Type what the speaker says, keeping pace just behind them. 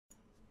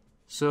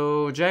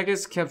So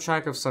Jagex kept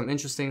track of some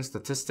interesting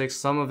statistics.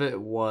 Some of it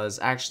was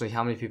actually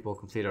how many people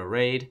completed a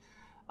raid.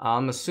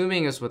 I'm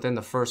assuming it's within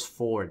the first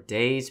 4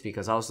 days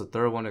because I was the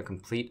third one to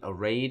complete a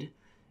raid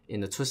in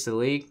the Twisted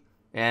League.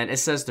 And it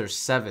says there's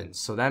 7.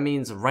 So that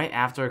means right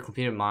after I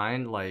completed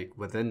mine, like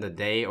within the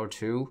day or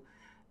 2,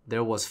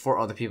 there was 4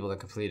 other people that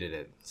completed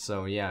it.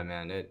 So yeah,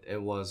 man,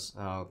 it was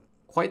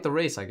quite the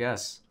race, I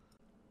guess.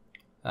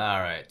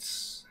 Alright.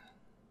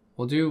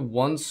 We'll do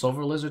 1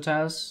 Silver Lizard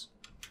task.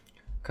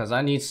 Because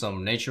I need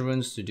some nature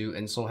runes to do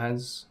insult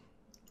heads.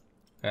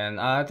 And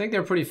I think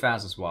they're pretty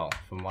fast as well,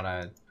 from what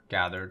I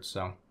gathered,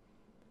 so.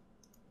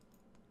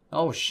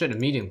 Oh shit, a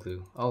medium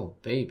clue. Oh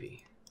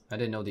baby. I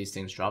didn't know these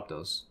things drop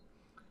those.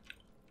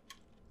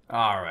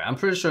 Alright, I'm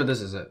pretty sure this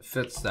is it.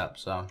 5th step,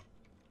 so.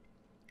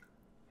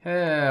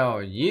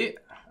 Hell yeah.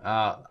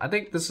 I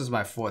think this is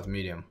my 4th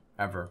medium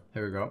ever.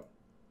 Here we go.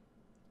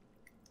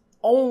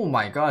 Oh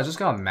my god, I just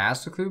got a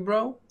master clue,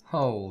 bro?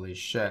 Holy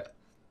shit.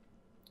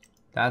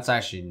 That's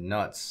actually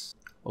nuts.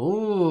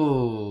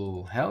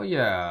 Ooh, hell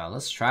yeah.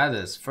 Let's try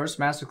this. First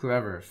master clue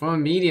ever. From a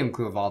medium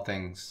clue of all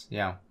things.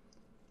 Yeah.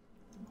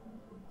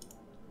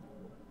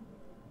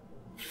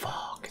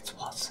 Fuck, it's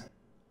Watson.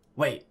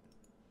 Wait.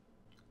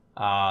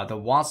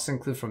 The Watson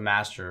clue for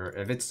master.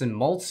 If it's in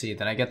multi,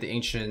 then I get the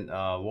ancient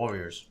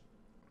warriors.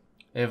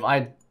 If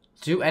I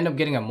do end up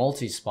getting a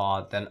multi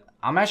spot, then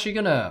I'm actually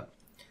gonna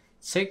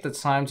take the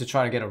time to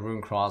try to get a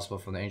rune crossbow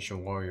from the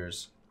ancient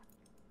warriors.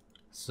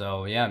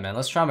 So yeah, man,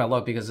 let's try my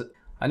luck because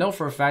I know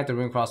for a fact the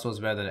rune crossbow is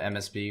better than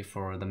MSB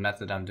for the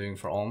method I'm doing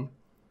for Ohm.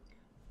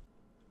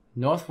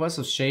 Northwest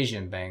of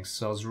Shajian Banks,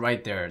 so it's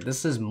right there.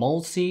 This is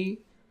multi,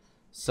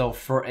 so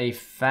for a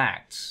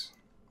fact,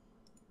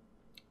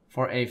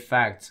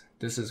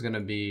 this is gonna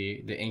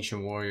be the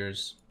ancient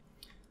warriors.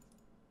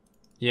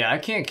 Yeah, I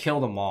can't kill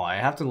them all. I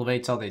have to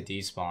wait till they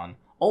despawn.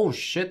 Oh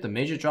shit, the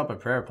major drop a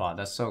prayer pot.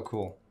 That's so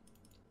cool.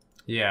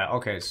 Yeah,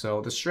 okay, so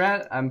the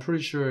strat, I'm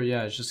pretty sure,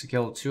 yeah, it's just to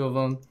kill 2 of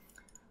them.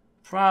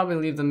 Probably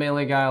leave the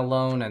melee guy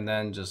alone and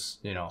then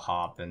just, you know,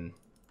 hop and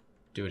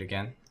do it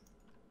again.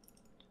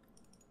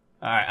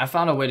 Alright, I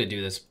found a way to do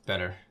this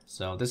better.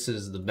 So this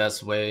is the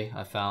best way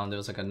I found.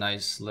 There's like a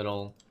nice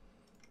little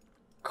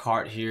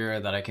cart here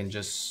that I can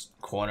just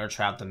corner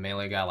trap the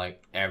melee guy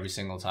like every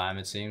single time,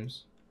 it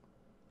seems.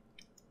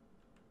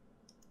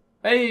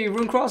 Hey,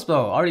 rune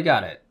crossbow, already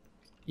got it.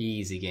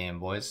 Easy game,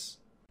 boys.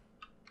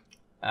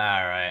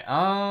 Alright,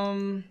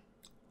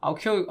 I'll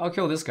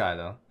kill this guy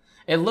though.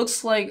 It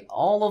looks like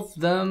all of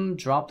them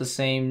drop the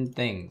same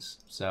things,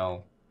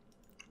 so.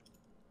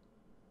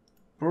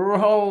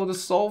 Bro, the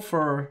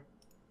sulfur.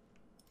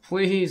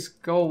 Please,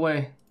 go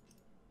away.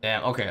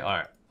 Damn, okay,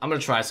 alright. I'm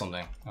gonna try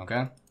something,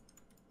 okay?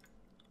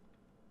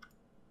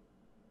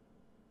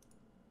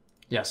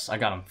 Yes, I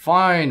got him.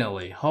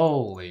 Finally!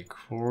 Holy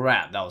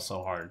crap, that was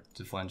so hard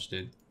to flinch,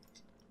 dude.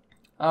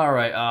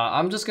 Alright,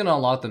 I'm just gonna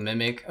unlock the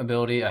Mimic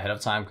ability ahead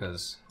of time,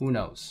 because who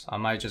knows? I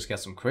might just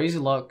get some crazy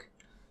luck.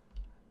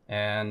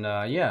 And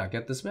yeah,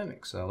 get this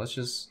Mimic. So let's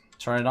just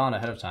turn it on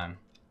ahead of time.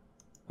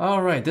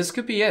 Alright, this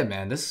could be it,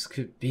 man. This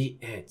could be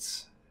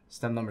it.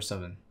 Step number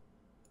 7.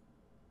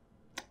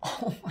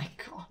 Oh my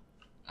god.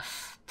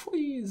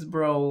 Please,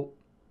 bro.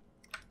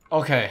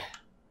 Okay.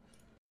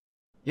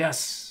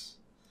 Yes.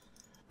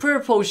 Prayer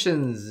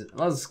potions.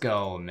 Let's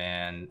go,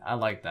 man. I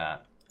like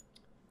that.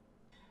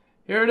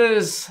 Here it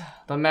is.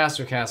 The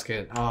Master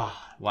Casket. Oh,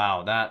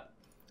 wow.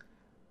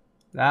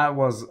 That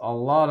was a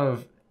lot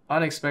of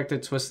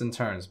unexpected twists and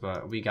turns,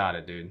 but we got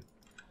it, dude.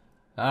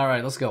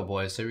 Alright, let's go,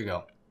 boys. Here we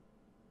go.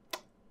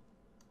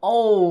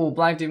 Oh,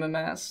 Black Demon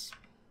Mask.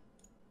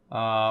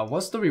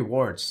 What's the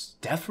rewards?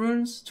 Death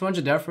runes?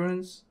 200 death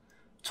runes?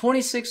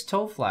 26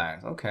 toe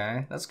flags.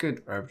 Okay, that's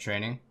good herb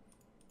training.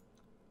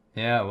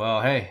 Yeah,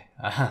 well, hey.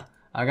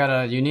 I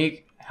got a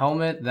unique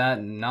helmet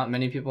that not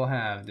many people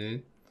have,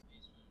 dude.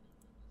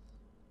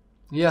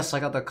 Yes, I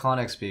got the con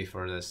XP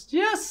for this.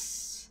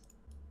 Yes!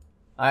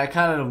 I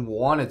kind of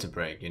wanted to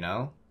break, you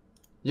know?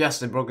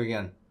 Yes, it broke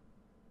again.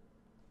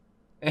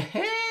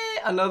 Hey,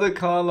 another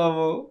con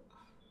level.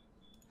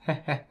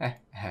 I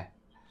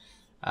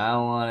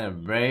want to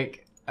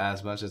break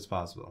as much as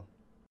possible.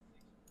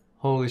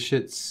 Holy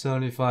shit,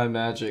 75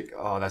 magic.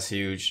 Oh, that's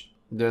huge.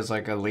 There's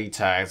like a league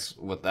tags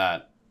with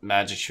that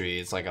magic tree.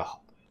 It's like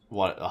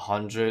what,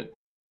 100?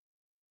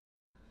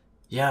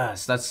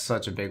 Yes, that's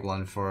such a big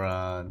one for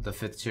the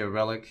 5th tier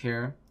relic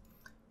here.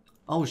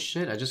 Oh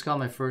shit, I just got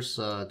my first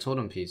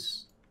totem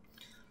piece.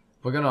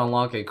 We're gonna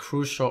unlock a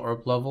crucial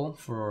herb level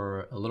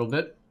for a little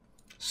bit.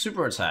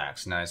 Super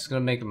attacks, nice. It's gonna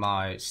make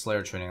my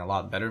Slayer training a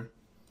lot better.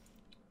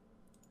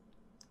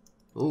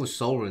 Ooh,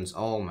 soul runes.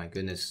 Oh my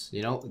goodness.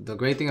 You know, the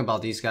great thing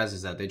about these guys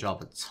is that they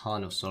drop a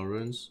ton of soul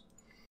runes.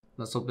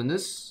 Let's open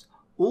this.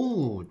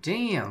 Ooh,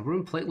 damn,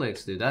 rune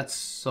platelets, dude. That's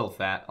so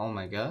fat. Oh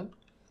my god.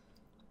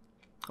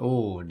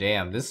 Oh,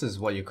 damn. This is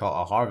what you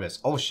call a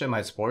harvest. Oh shit,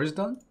 my spore is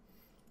done?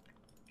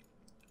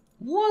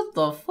 What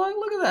the fuck?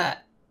 Look at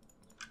that.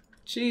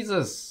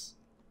 Jesus.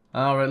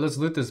 Alright, let's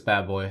loot this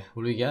bad boy.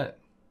 What do we get?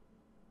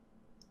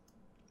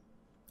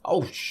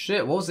 Oh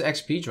shit, what was the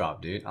XP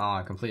drop, dude? Oh,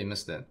 I completely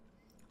missed it.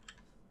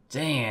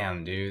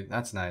 Damn, dude,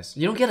 that's nice.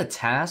 You don't get a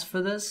task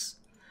for this?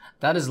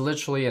 That is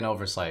literally an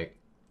oversight.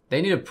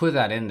 They need to put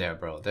that in there,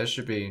 bro. There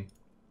should be...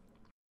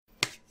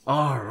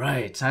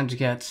 Alright, time to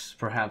get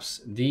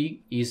perhaps the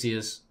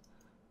easiest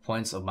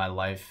points of my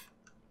life.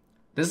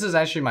 This is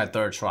actually my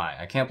third try.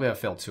 I can't believe I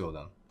failed 2 of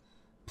them.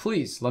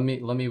 Please, let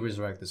me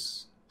resurrect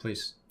this.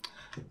 Please.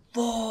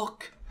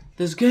 Fuck!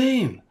 This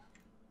game!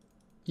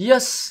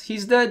 Yes,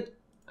 he's dead!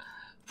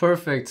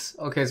 Perfect.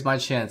 Okay, it's my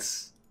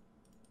chance.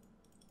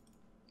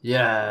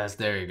 Yes,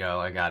 there you go.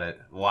 I got it.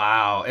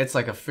 Wow, it's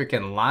like a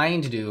freaking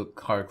line to do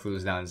hard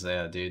clues down in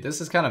Zaya, dude. This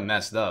is kind of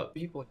messed up.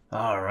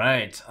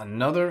 Alright,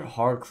 another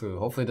hard clue.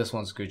 Hopefully this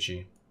one's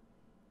Gucci.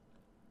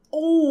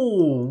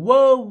 Oh,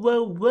 whoa,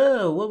 whoa,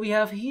 whoa. What we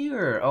have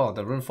here? Oh,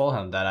 the Rune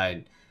Fulham that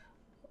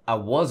I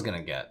was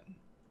gonna get.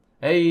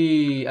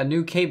 Hey, a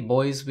new cape,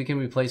 boys. We can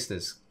replace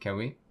this, can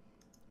we?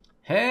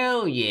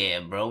 Hell yeah,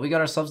 bro. We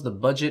got ourselves the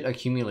budget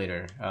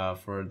accumulator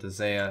for the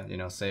Zaya,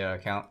 Zaya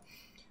account.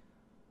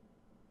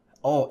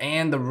 Oh,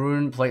 and the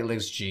Rune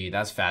Platelix G.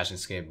 That's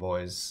Fashionscape,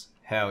 boys.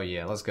 Hell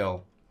yeah, let's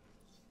go.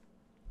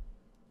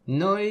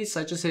 Nice,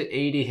 I just hit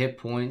 80 hit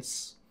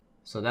points.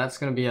 So that's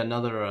gonna be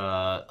another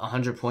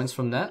 100 points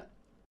from that.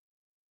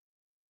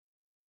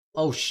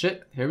 Oh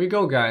shit, here we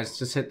go, guys.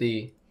 Just hit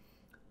the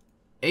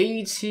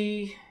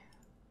 80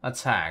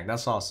 attack.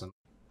 That's awesome.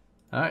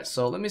 Alright,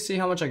 so let me see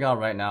how much I got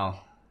right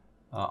now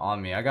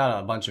on me. I got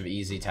a bunch of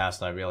easy tasks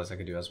that I realized I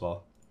could do as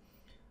well.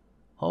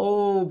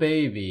 Oh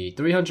baby,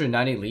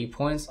 390 league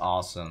points,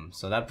 awesome.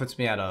 So that puts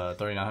me at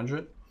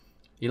 3,900.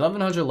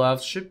 1,100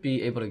 left, should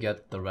be able to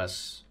get the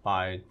rest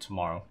by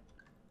tomorrow.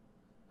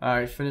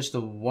 Alright, finished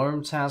the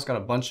worm task, got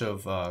a bunch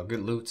of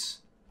good loots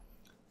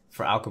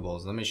for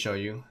alcohols. Let me show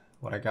you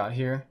what I got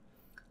here.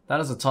 That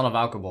is a ton of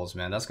alcohols,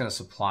 man. That's gonna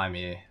supply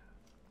me.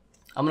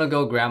 I'm gonna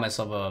go grab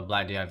myself a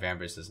Black DI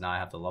Vampire since now I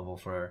have the level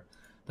for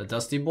the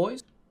Dusty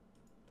Boys.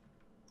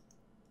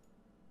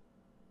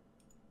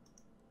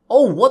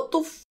 Oh, what the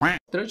f***?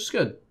 Did I just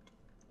get...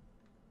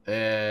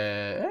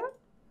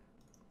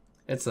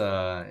 It's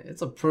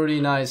a pretty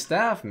nice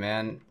staff,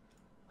 man.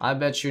 I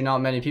bet you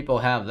not many people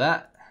have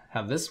that.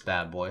 Have this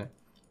bad boy.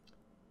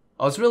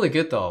 Oh, it's really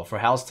good though, for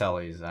house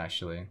tellies,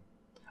 actually.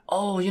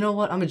 Oh, you know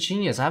what? I'm a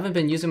genius. I haven't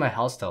been using my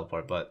house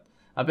teleport, but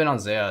I've been on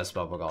Zaya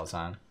spellbook all the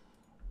time.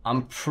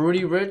 I'm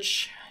pretty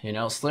rich.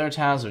 Slayer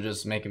tasks are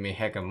just making me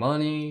heck of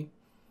money.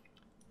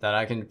 That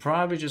I can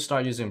probably just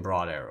start using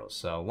broad arrows.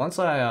 So once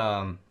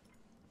I'm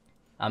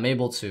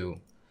able to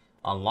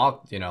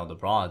unlock, the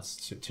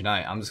broads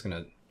tonight, I'm just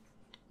gonna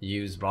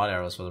use broad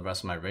arrows for the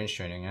rest of my range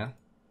training, yeah?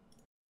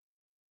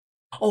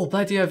 Oh,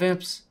 Black DI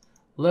Vamps!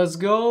 Let's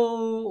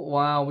go!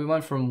 Wow, we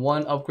went from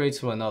one upgrade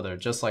to another,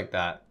 just like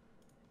that.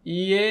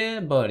 Yeah,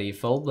 buddy,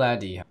 full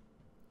Black DI.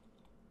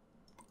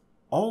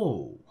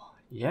 Oh,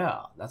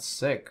 yeah, that's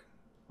sick.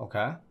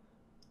 Okay.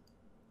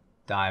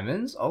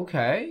 Diamonds,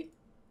 okay.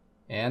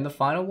 And the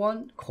final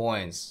one?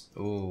 Coins.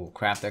 Ooh,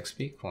 craft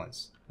XP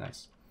coins.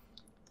 Nice.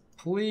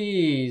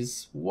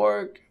 Please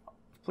work.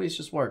 Please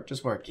just work.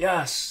 Just work.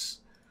 Yes.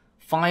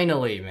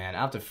 Finally, man.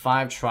 After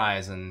 5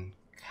 tries and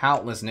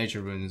countless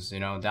nature runes,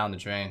 down the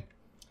drain.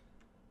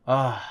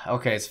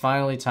 Okay. It's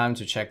finally time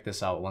to check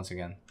this out once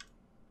again.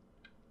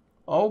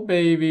 Oh,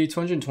 baby.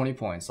 220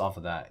 points off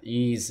of that.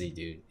 Easy,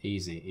 dude.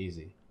 Easy,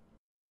 easy.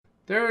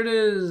 There it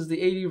is.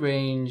 The 80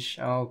 range.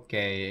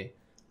 Okay.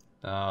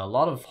 A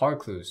lot of hard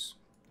clues.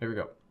 Here we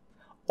go.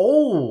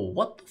 Oh,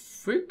 what the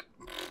frick?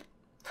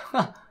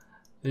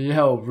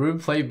 Yo, Rune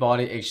Plate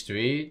Body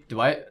H3.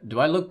 Do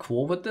I look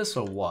cool with this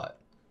or what?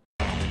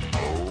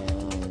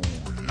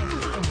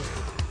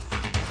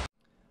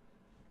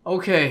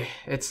 Okay,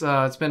 it's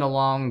been a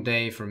long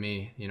day for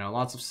me.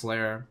 Lots of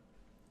Slayer,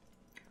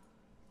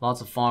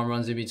 lots of farm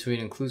runs in between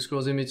and clue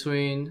scrolls in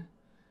between,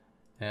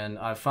 and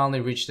I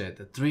finally reached it.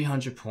 The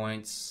 300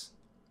 points.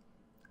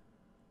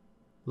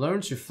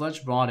 Learn to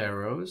fletch broad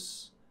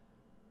arrows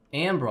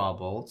and broad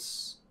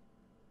bolts.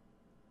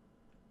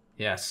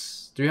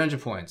 Yes, 300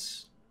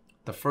 points.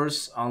 The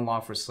first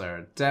unlock for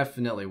Slayer.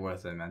 Definitely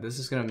worth it, man. This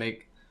is gonna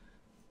make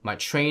my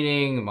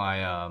training,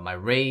 my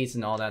raids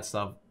and all that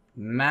stuff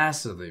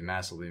massively,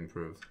 massively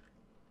improved.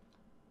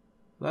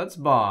 Let's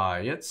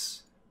buy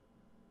it.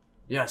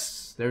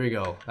 Yes, there we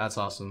go. That's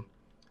awesome.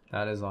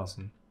 That is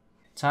awesome.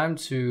 Time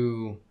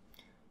to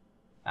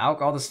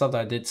alch all the stuff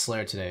that I did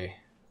Slayer today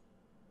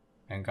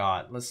and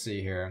got. Let's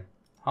see here.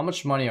 How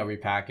much money are we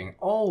packing?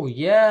 Oh,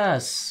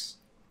 yes.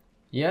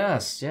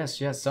 Yes.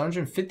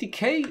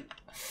 750k.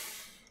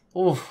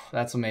 Oh,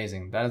 that's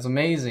amazing. That is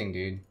amazing,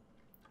 dude.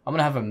 I'm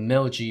gonna have a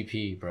mil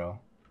GP, bro.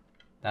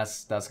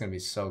 That's gonna be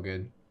so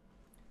good.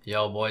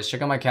 Yo, boys,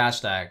 check out my cash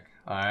stack.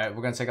 Alright,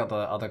 we're gonna take out the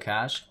other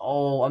cash.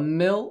 Oh, a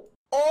mil.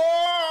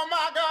 Oh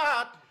my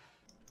god.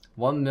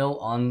 1 mil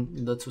on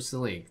the Twisted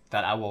League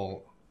that I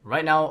will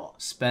right now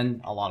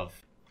spend a lot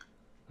of.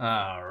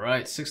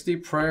 Alright, 60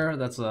 prayer.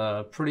 That's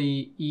a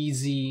pretty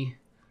easy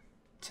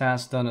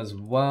task done as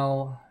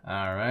well.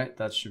 Alright,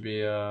 that should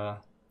be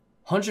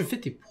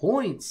 150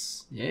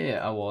 points.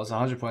 Yeah, oh well, it's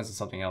 100 points and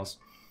something else.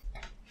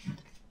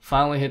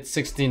 Finally hit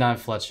 69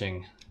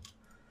 fletching.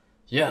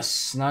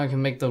 Yes, now I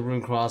can make the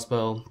rune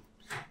crossbow.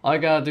 All I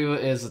gotta do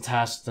is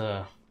attach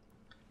the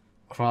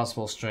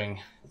crossbow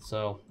string.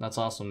 So that's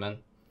awesome, man.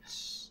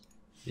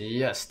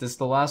 Yes, this is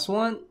the last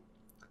one.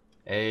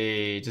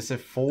 Hey, just a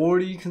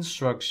 40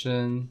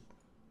 construction.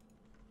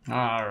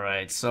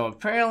 Alright, so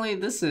apparently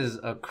this is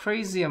a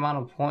crazy amount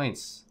of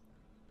points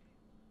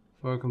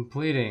for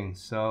completing.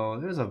 So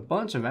there's a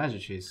bunch of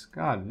magic trees.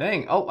 God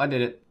dang. Oh, I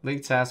did it.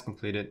 League task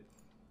completed.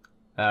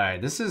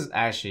 Alright, this is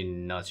actually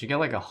nuts. You get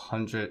like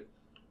 100.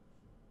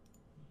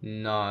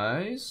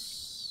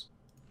 Nice.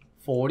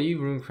 40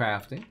 rune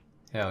crafting.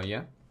 Hell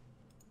yeah.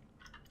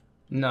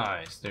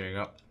 Nice. There you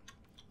go.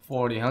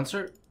 40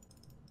 hunter.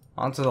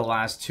 On to the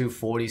last two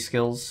 40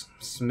 skills.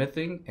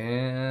 Smithing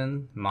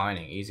and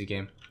mining. Easy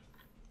game.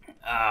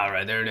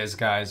 Alright, there it is,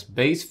 guys.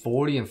 Base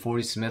 40 and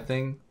 40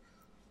 smithing.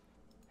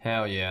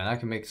 Hell yeah. And I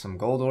can make some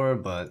gold ore,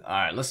 but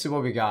alright, let's see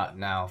what we got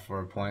now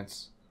for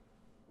points.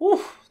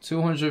 Woo!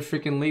 200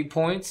 freaking league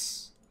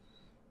points.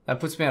 That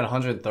puts me at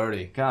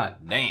 130. God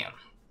damn.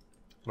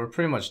 We're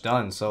pretty much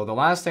done. So the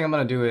last thing I'm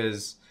gonna do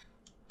is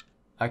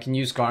I can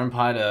use garden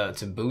pie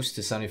to boost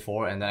to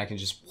 74, and then I can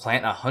just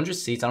plant 100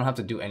 seeds. I don't have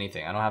to do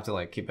anything. I don't have to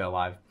like keep it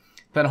alive.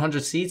 Plant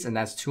 100 seeds, and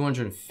that's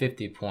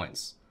 250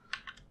 points.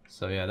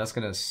 So yeah, that's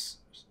gonna,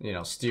 you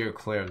know, steer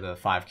clear of the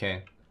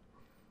 5k.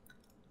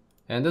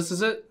 And this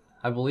is it.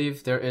 I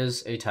believe there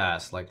is a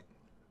task. Like,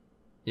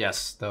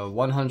 yes, the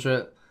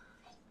 100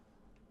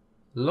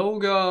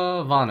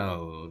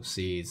 Logavano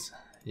seeds.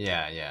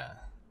 Yeah.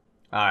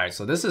 Alright,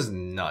 so this is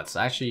nuts.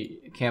 I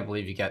actually can't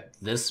believe you get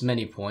this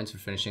many points for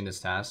finishing this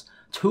task.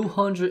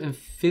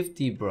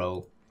 250,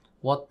 bro.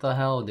 What the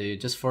hell,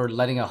 dude? Just for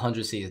letting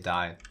 100 seeds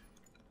die.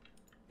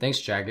 Thanks,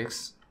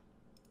 Jagex.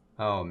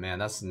 Oh man,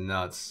 that's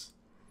nuts.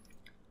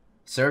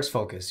 Zerg's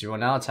focus. You will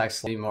now attack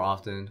slightly more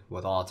often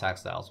with all attack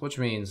styles, which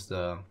means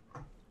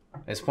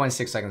it's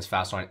 0.6 seconds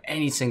faster on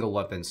any single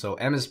weapon. So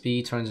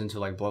MSB turns into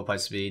like blowpipe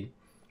speed.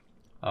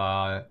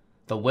 The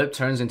whip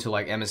turns into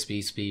like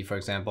MSB speed, for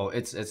example.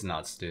 It's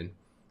nuts, dude.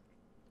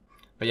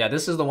 But yeah,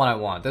 this is the one I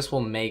want. This will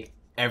make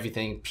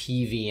everything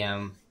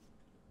PVM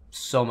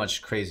so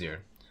much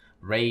crazier.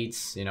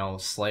 Raids, you know,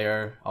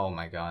 Slayer. Oh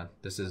my god,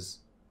 this is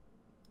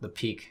the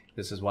peak.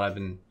 This is what I've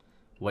been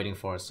waiting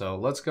for. So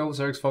let's go,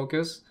 Zerg's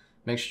focus.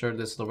 Make sure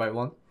this is the right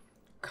one.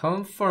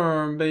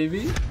 Confirm,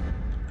 baby.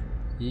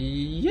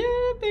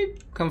 Yeah, babe.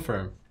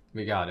 Confirm.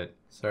 We got it.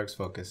 Zerg's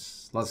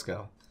focus. Let's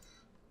go.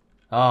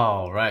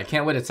 All right.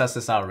 Can't wait to test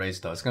this out race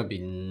though. It's gonna be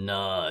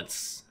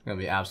nuts. It's gonna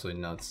be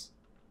absolutely nuts.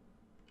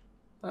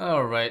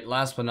 All right.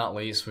 Last but not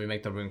least, we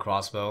make the rune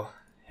crossbow.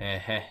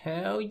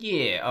 Hell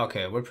yeah.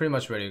 Okay, we're pretty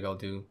much ready to go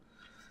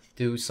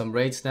do some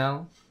raids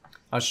now.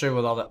 I'll show you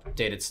with all the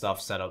updated stuff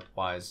setup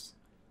wise.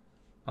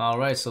 All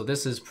right. So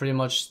this is pretty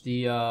much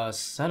the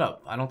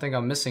setup. I don't think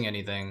I'm missing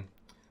anything.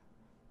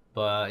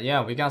 But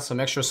yeah, we got some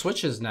extra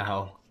switches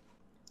now.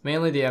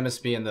 Mainly the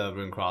MSB and the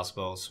rune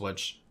crossbow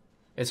switch.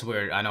 It's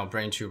weird, I know,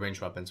 brain 2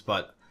 range weapons,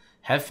 but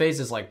head phase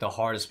is like the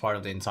hardest part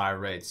of the entire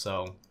raid.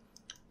 So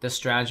this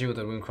strategy with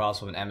the rune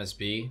crossbow and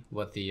MSB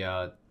with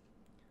the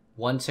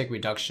 1 tick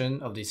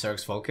reduction of the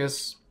Zerg's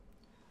focus,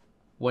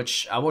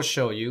 which I will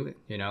show you,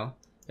 you know,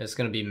 it's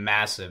gonna be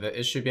massive.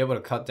 It should be able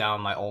to cut down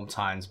my ult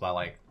times by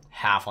like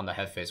half on the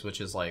head phase, which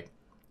is like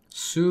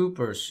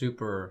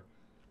super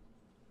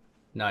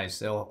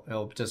nice.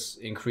 It'll just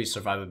increase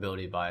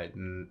survivability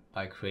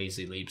by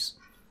crazy leaps.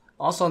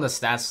 Also on the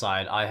stats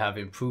side, I have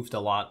improved a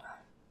lot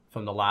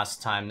from the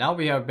last time. Now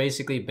we have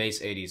basically base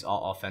 80s,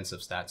 all offensive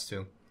stats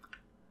too.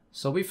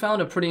 So we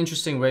found a pretty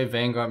interesting raid,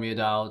 Vanguard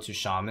Meodal to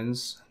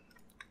Shamans.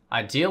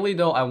 Ideally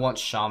though, I want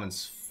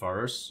Shamans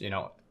first, you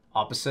know,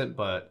 opposite,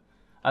 but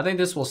I think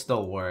this will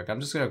still work. I'm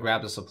just gonna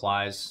grab the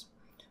supplies.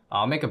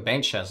 I'll make a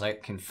bank chest. I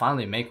can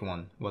finally make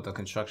one with the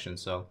construction,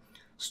 so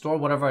store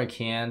whatever I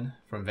can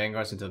from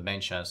Vanguards into the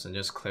bank chest and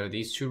just clear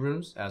these 2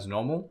 rooms as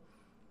normal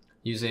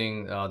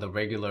using the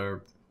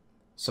regular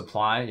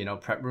supply, you know,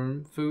 prep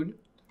room food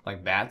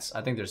like bats.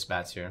 I think there's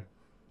bats here.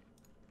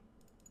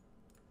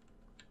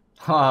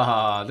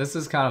 Haha, this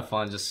is kind of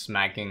fun, just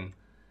smacking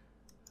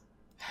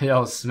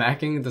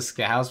the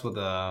scouts with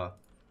a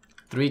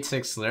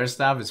 3-tick Slayer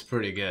staff is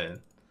pretty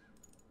good.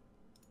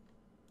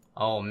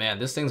 Oh man,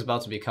 this thing's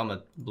about to become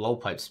a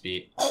blowpipe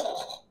speed.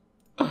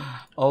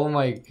 Oh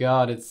my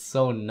god, it's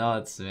so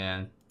nuts,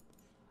 man.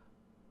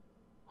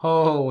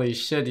 Holy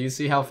shit, do you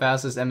see how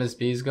fast this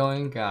MSB is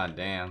going? God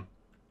damn.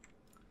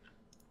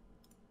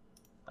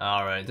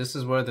 Alright, this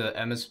is where the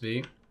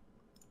MSB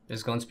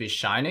is going to be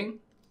shining.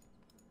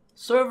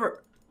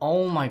 Server!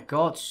 Oh my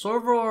god,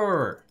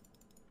 server!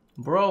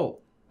 Bro!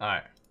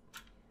 Alright.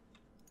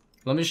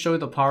 Let me show you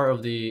the power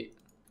of the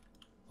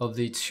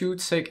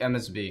 2-tick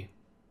MSB.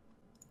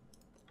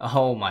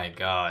 Oh my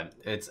god,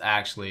 it's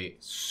actually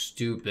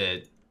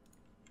stupid.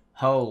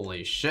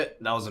 Holy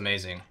shit, that was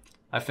amazing.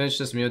 I finished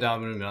this meal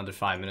down room in under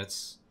 5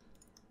 minutes.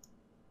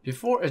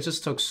 Before, it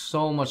just took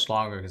so much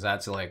longer because I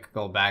had to like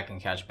go back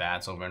and catch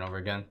bats over and over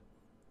again.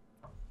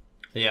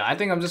 Yeah, I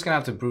think I'm just gonna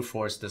have to brute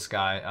force this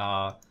guy.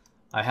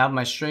 I have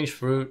my strange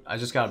fruit. I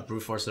just gotta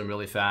brute force him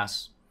really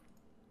fast.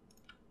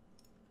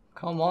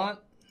 Come on.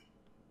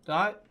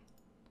 Die.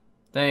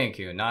 Thank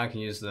you. Now I can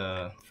use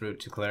the fruit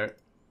to clear it.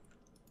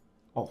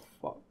 Oh,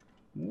 fuck.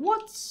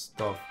 What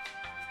stuff?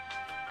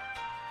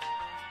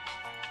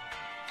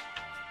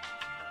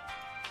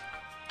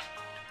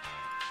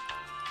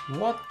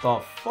 What the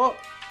fuck?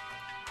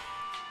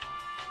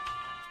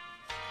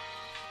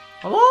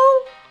 Hello?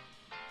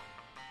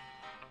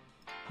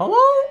 Hello?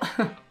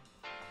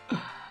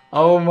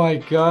 Oh my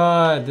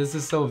god, this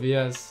is so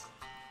VS.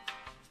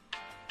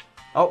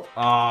 Oh,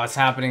 it's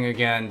happening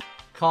again.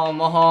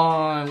 Come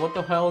on, what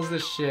the hell is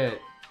this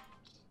shit?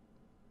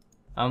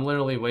 I'm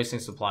literally wasting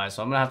supplies,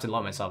 so I'm gonna have to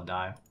let myself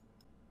die.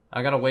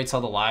 I gotta wait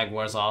till the lag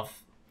wears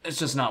off. It's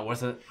just not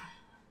worth it.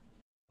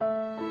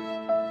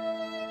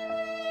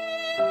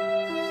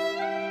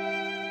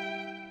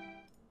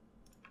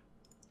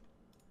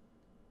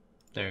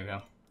 There you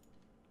go.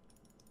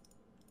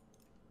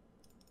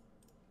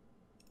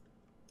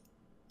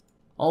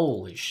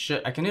 Holy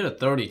shit, I can hit a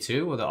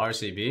 32 with an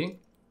RCB?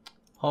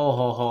 Ho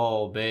ho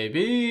ho,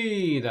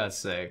 baby! That's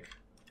sick.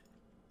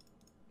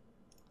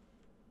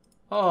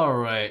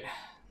 Alright.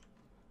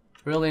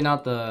 Really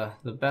not the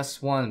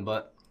best one,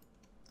 but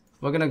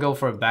we're gonna go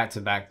for a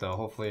back-to-back though.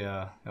 Hopefully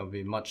it'll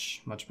be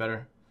much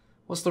better.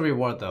 What's the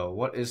reward though?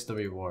 What is the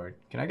reward?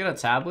 Can I get a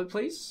tablet,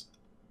 please?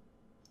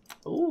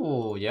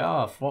 Ooh,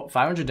 yeah,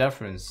 500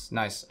 deference.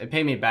 Nice. It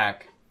paid me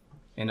back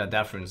in the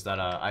deference that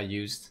I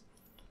used.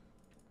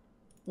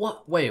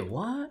 What? Wait,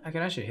 what? I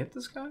can actually hit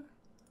this guy?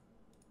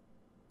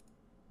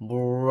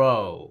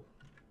 Bro.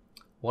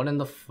 What in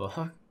the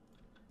fuck?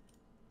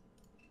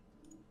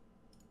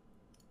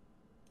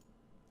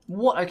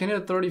 What? I can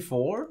hit a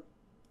 34?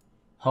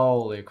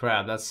 Holy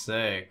crap, that's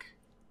sick.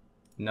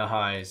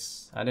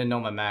 Nice. I didn't know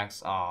my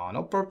max. Aw,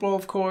 no purple,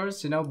 of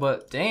course, you know,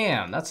 but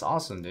damn, that's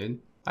awesome, dude.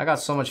 I got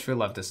so much food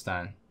left this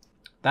time.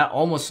 That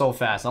almost so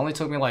fast. It only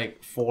took me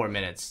like 4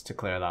 minutes to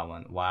clear that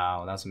one.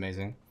 Wow, that's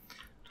amazing.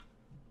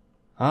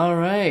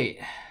 Alright.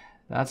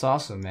 That's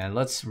awesome, man.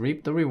 Let's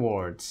reap the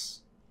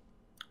rewards.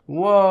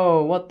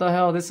 Whoa, what the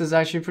hell? This is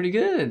actually pretty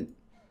good.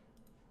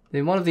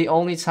 One of the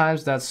only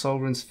times that soul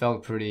runes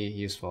felt pretty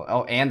useful.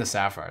 Oh, and the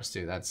sapphires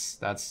too.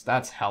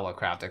 That's hella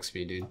craft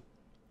XP, dude.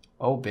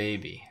 Oh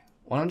baby.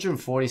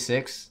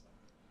 146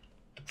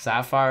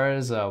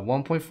 sapphires,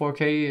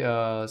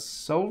 1.4k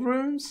soul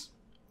runes.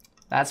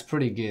 That's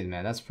pretty good,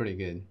 man. That's pretty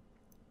good.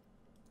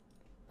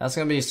 That's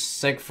gonna be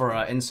sick for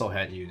insult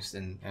head used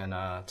and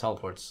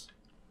teleports.